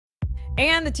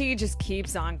And the tea just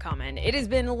keeps on coming. It has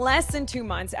been less than 2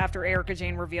 months after Erika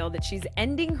Jayne revealed that she's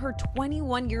ending her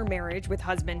 21-year marriage with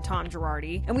husband Tom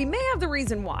Girardi, and we may have the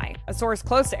reason why. A source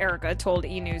close to Erika told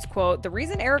E! News, quote, "The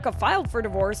reason Erika filed for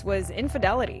divorce was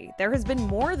infidelity. There has been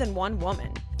more than one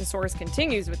woman." The source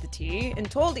continues with the tea and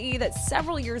told E! that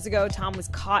several years ago Tom was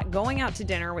caught going out to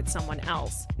dinner with someone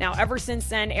else. Now, ever since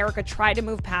then, Erika tried to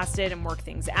move past it and work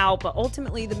things out, but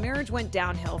ultimately the marriage went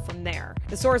downhill from there.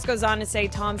 The source goes on to say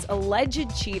Tom's alleged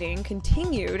cheating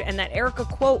continued and that Erika,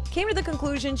 quote, "came to the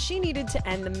conclusion she needed to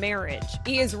end the marriage."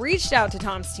 E! has reached out to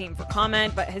Tom's team for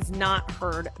comment but has not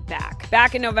heard back.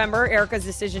 Back in November, Erika's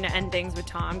decision to end things with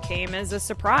Tom came as a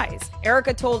surprise.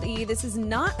 Erika told E! "This is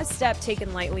not a step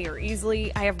taken lightly or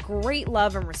easily. I have great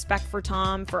love and respect for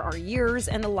Tom, for our years,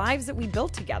 and the lives that we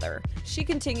built together." She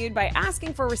continued by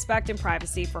asking for respect and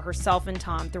privacy for herself and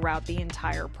Tom throughout the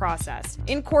entire process.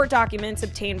 In court documents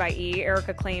obtained by E!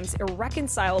 Erika claims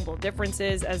irreconcilable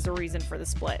differences as the reason for the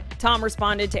split. Tom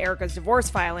responded to Erika's divorce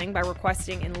filing by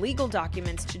requesting in legal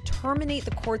documents to terminate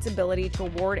the court's ability to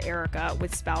award Erika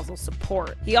with spousal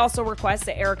support. He also requests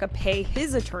that Erika pay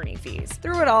his attorney fees.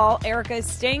 Through it all, Erika is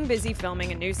staying busy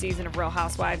filming a new season of Real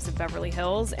Housewives of Beverly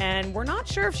Hills, and we're not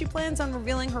sure if she plans on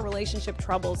revealing her relationship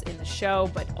troubles in the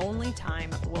show, but only time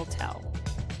will tell.